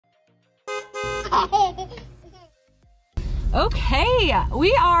Okay,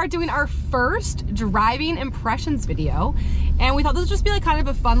 we are doing our first driving impressions video, and we thought this would just be like kind of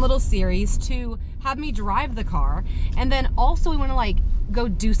a fun little series to have me drive the car, and then also we want to like go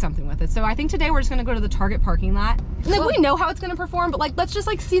do something with it. So I think today we're just gonna go to the Target parking lot. And like, we know how it's gonna perform, but like let's just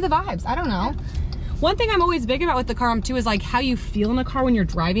like see the vibes. I don't know. One thing I'm always big about with the car too is like how you feel in a car when you're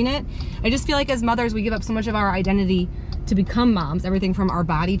driving it. I just feel like as mothers we give up so much of our identity to become moms, everything from our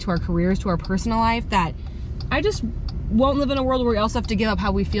body to our careers to our personal life, that I just won't live in a world where we also have to give up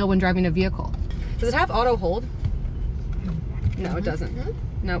how we feel when driving a vehicle. Does it have auto hold? No, it doesn't.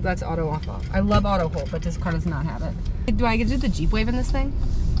 No, that's auto off. I love auto hold, but this car does not have it. Do I get to do the Jeep Wave in this thing?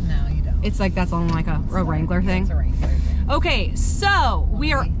 No, you don't. It's like, that's on like a Wrangler thing? It's a Wrangler thing. Okay, so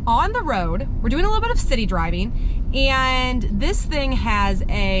we are on the road. We're doing a little bit of city driving, and this thing has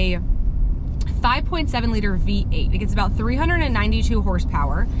a 5.7 liter V8. It gets about 392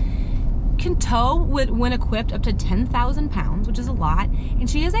 horsepower. Can tow when equipped up to 10,000 pounds, which is a lot, and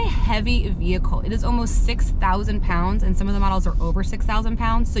she is a heavy vehicle. It is almost 6,000 pounds, and some of the models are over 6,000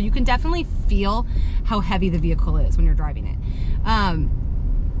 pounds, so you can definitely feel how heavy the vehicle is when you're driving it.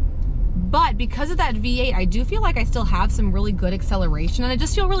 But because of that V8, I do feel like I still have some really good acceleration, and I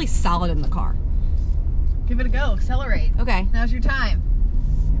just feel really solid in the car. Give it a go. Accelerate. Okay. Now's your time.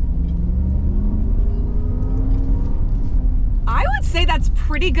 I would say that's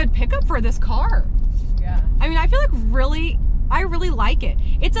pretty good pickup for this car. Yeah. I mean, I feel like I really like it.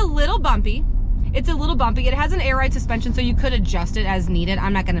 It's a little bumpy. It's a little bumpy. It has an air ride suspension, so you could adjust it as needed.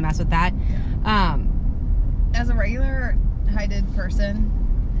 I'm not gonna mess with that. Yeah. As a regular heighted person,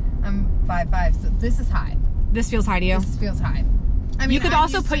 I'm 5'5", so this is high. This feels high to you? This feels high. I mean, you could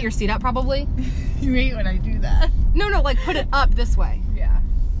also put your seat up, probably. You hate when I do that. No, like put it up this way. Yeah.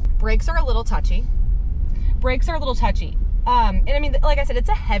 Brakes are a little touchy. And I mean, like I said, it's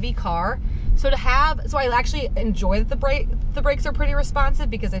a heavy car. So I actually enjoy that the brakes are pretty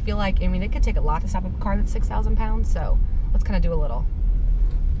responsive, because I feel like, I mean, it could take a lot to stop a car that's 6,000 pounds. So let's kind of do a little.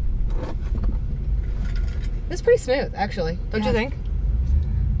 It's pretty smooth, actually. Don't you think?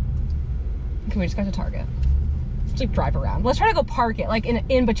 Can we just go to Target? Let's like drive around. Let's try to go park it, like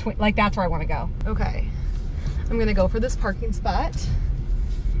in between, like that's where I want to go. Okay. I'm gonna go for this parking spot.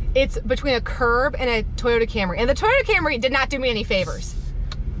 It's between a curb and a Toyota Camry. And the Toyota Camry did not do me any favors.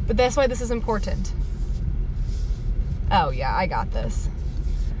 But that's why this is important. Oh yeah, I got this.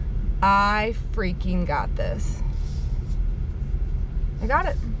 I freaking got this. I got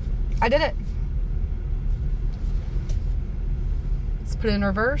it. I did it. Let's put it in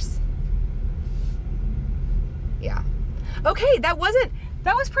reverse. Yeah. Okay, that was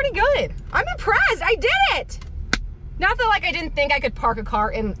pretty good. I'm impressed. I did it. Not that like I didn't think I could park a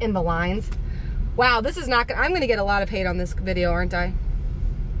car in the lines. Wow, this is not gonna, I'm gonna get a lot of hate on this video, aren't I?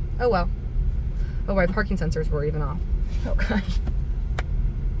 Oh well. Oh, my parking sensors were even off. Oh gosh.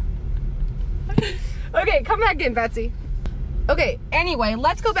 Okay, come back in, Betsy. Okay, anyway,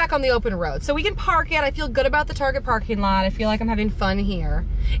 let's go back on the open road. So we can park it. I feel good about the Target parking lot. I feel like I'm having fun here.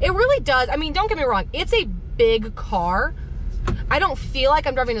 It really does. I mean, don't get me wrong. It's a big car. I don't feel like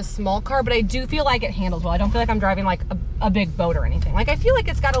I'm driving a small car, but I do feel like it handles well. I don't feel like I'm driving like a big boat or anything. Like, I feel like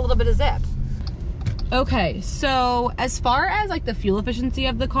it's got a little bit of zip. Okay, so as far as like the fuel efficiency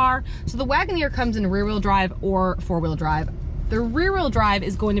of the car, so the Wagoneer comes in rear-wheel drive or four-wheel drive. The rear-wheel drive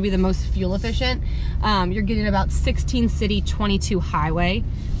is going to be the most fuel efficient. You're getting about 16 city, 22 highway.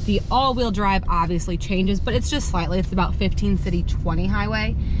 The all-wheel drive obviously changes, but it's just slightly. It's about 15 city, 20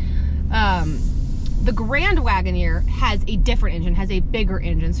 highway. The Grand Wagoneer has a different engine, has a bigger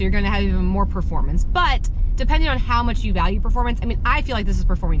engine, so you're gonna have even more performance. But depending on how much you value performance, I mean, I feel like this is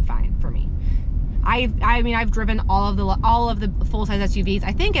performing fine for me. I mean, I've driven all of the full-size SUVs.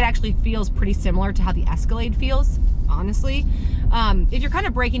 I think it actually feels pretty similar to how the Escalade feels, honestly. If you're kind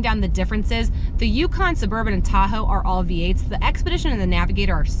of breaking down the differences, the Yukon, Suburban, and Tahoe are all V8s. The Expedition and the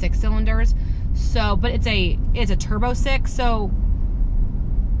Navigator are 6 cylinders. So, but it's a turbo 6, so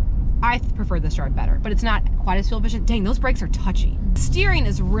I prefer this drive better, but it's not quite as fuel efficient. Dang, those brakes are touchy. Steering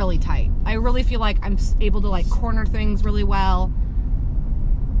is really tight. I really feel like I'm able to like corner things really well.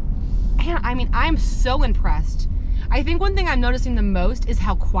 And I mean, I'm so impressed. I think one thing I'm noticing the most is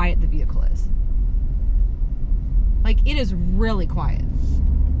how quiet the vehicle is. Like, it is really quiet.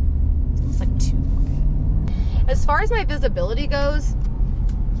 It's almost like too quiet. As far as my visibility goes,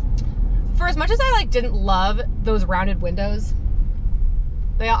 for as much as I like didn't love those rounded windows,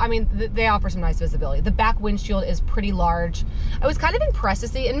 they offer some nice visibility. The back windshield is pretty large. I was kind of impressed to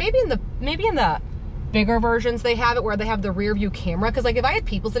see, and maybe in the bigger versions they have it where they have the rear view camera, because like if I had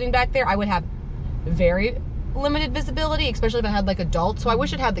people sitting back there, I would have very limited visibility, especially if I had like adults. So I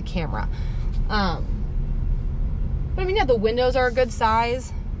wish it had the camera. But I mean, yeah, the windows are a good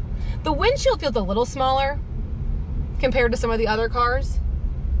size. The windshield feels a little smaller compared to some of the other cars.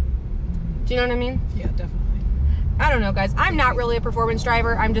 Do you know what I mean? Yeah, definitely. I don't know, guys. I'm not really a performance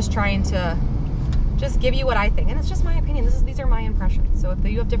driver. I'm just trying to just give you what I think. And it's just my opinion. These are my impressions. So if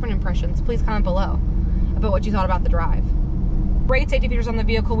you have different impressions, please comment below about what you thought about the drive. Great safety features on the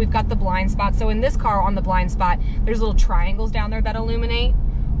vehicle. We've got the blind spot. So in this car, on the blind spot, there's little triangles down there that illuminate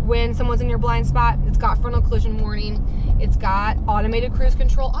when someone's in your blind spot. It's got frontal collision warning. It's got automated cruise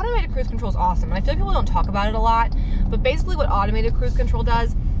control. Automated cruise control is awesome. And I feel like people don't talk about it a lot. But basically what automated cruise control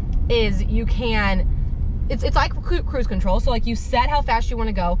does is you can, it's like cruise control. So like you set how fast you want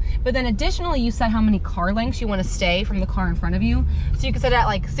to go, but then additionally you set how many car lengths you want to stay from the car in front of you. So you can set it at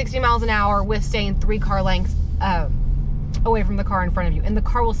like 60 miles an hour with staying 3 car lengths away from the car in front of you. And the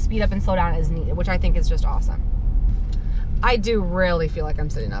car will speed up and slow down as needed, which I think is just awesome. I do really feel like I'm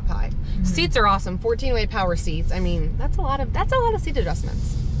sitting up high. Mm-hmm. Seats are awesome. 14-way power seats. I mean, that's a lot of seat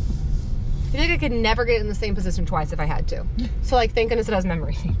adjustments. I think I could never get in the same position twice if I had to. So like, thank goodness it has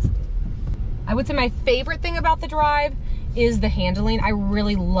memory seats. I would say my favorite thing about the drive is the handling. I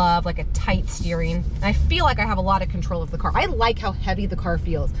really love like a tight steering. And I feel like I have a lot of control of the car. I like how heavy the car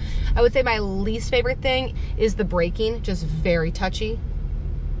feels. I would say my least favorite thing is the braking, just very touchy.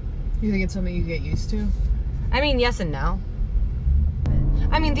 You think it's something you get used to? I mean, yes and no.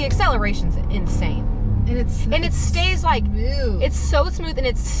 I mean, the acceleration's insane. And it stays like, smooth. It's so smooth, and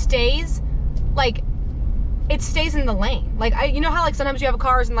it stays like, it stays in the lane. Like, you know how like sometimes you have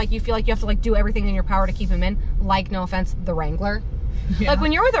cars and like you feel like you have to like do everything in your power to keep them in? Like, no offense, the Wrangler. Yeah. Like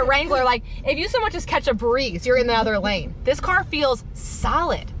when you're with a Wrangler, like if you so much as catch a breeze, you're in the other lane. This car feels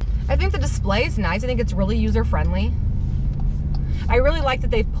solid. I think the display is nice. I think it's really user-friendly. I really like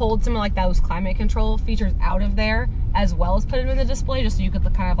that they've pulled some of like those climate control features out of there, as well as put it in the display, just so you could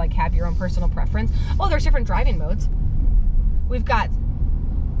kind of like have your own personal preference. Oh, there's different driving modes. We've got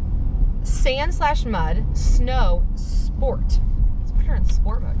sand/mud, snow, sport. Let's put her in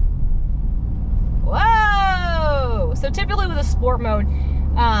sport mode. Whoa! So typically with a sport mode,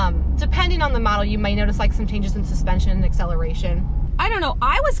 depending on the model, you may notice like some changes in suspension and acceleration. I don't know.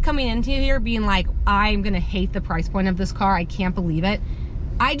 I was coming into here being like, I'm going to hate the price point of this car. I can't believe it.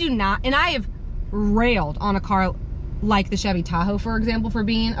 I do not. And I have railed on a car like the Chevy Tahoe, for example, for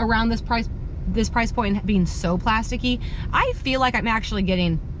being around this price point and being so plasticky. I feel like I'm actually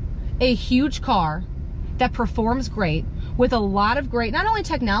getting a huge car that performs great with a lot of great, not only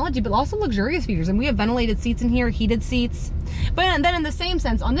technology, but also luxurious features. And we have ventilated seats in here, heated seats. But then in the same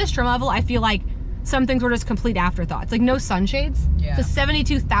sense, on this trim level, I feel like some things were just complete afterthoughts. Like no sunshades. Yeah. It's a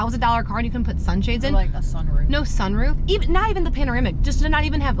 $72,000 car and you can put sunshades in. Like a sunroof. No sunroof. Not even the panoramic. Just to not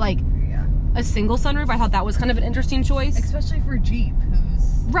even have like a single sunroof. I thought that was kind of an interesting choice. Especially for Jeep,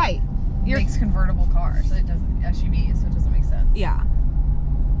 who's right. Makes convertible cars. So it doesn't SUVs, so it doesn't make sense. Yeah.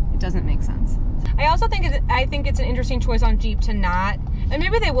 It doesn't make sense. I also think it's an interesting choice on Jeep to not, and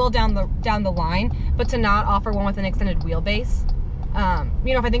maybe they will down the line, but to not offer one with an extended wheelbase.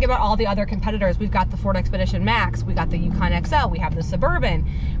 You know, if I think about all the other competitors, we've got the Ford Expedition Max, we got the Yukon XL, we have the Suburban,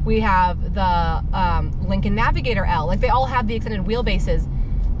 we have the Lincoln Navigator L. Like they all have the extended wheelbases,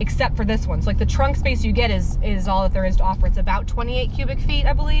 except for this one. So like the trunk space you get is all that there is to offer. It's about 28 cubic feet,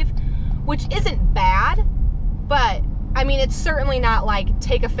 I believe, which isn't bad, but I mean, it's certainly not like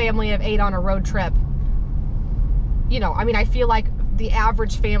take a family of 8 on a road trip. You know, I mean, I feel like the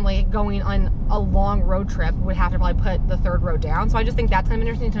average family going on a long road trip would have to probably put the third row down. So I just think that's kind of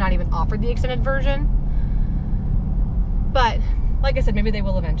interesting to not even offer the extended version. But like I said, maybe they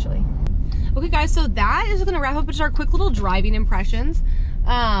will eventually. Okay guys, so that is going to wrap up just our quick little driving impressions.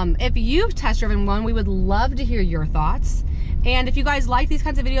 If you've test driven one, we would love to hear your thoughts. And if you guys like these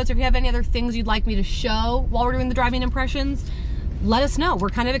kinds of videos, or if you have any other things you'd like me to show while we're doing the driving impressions, let us know. We're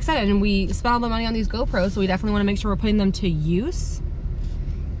kind of excited, and we spent all the money on these GoPros, so we definitely want to make sure we're putting them to use.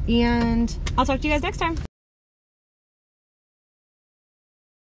 And I'll talk to you guys next time.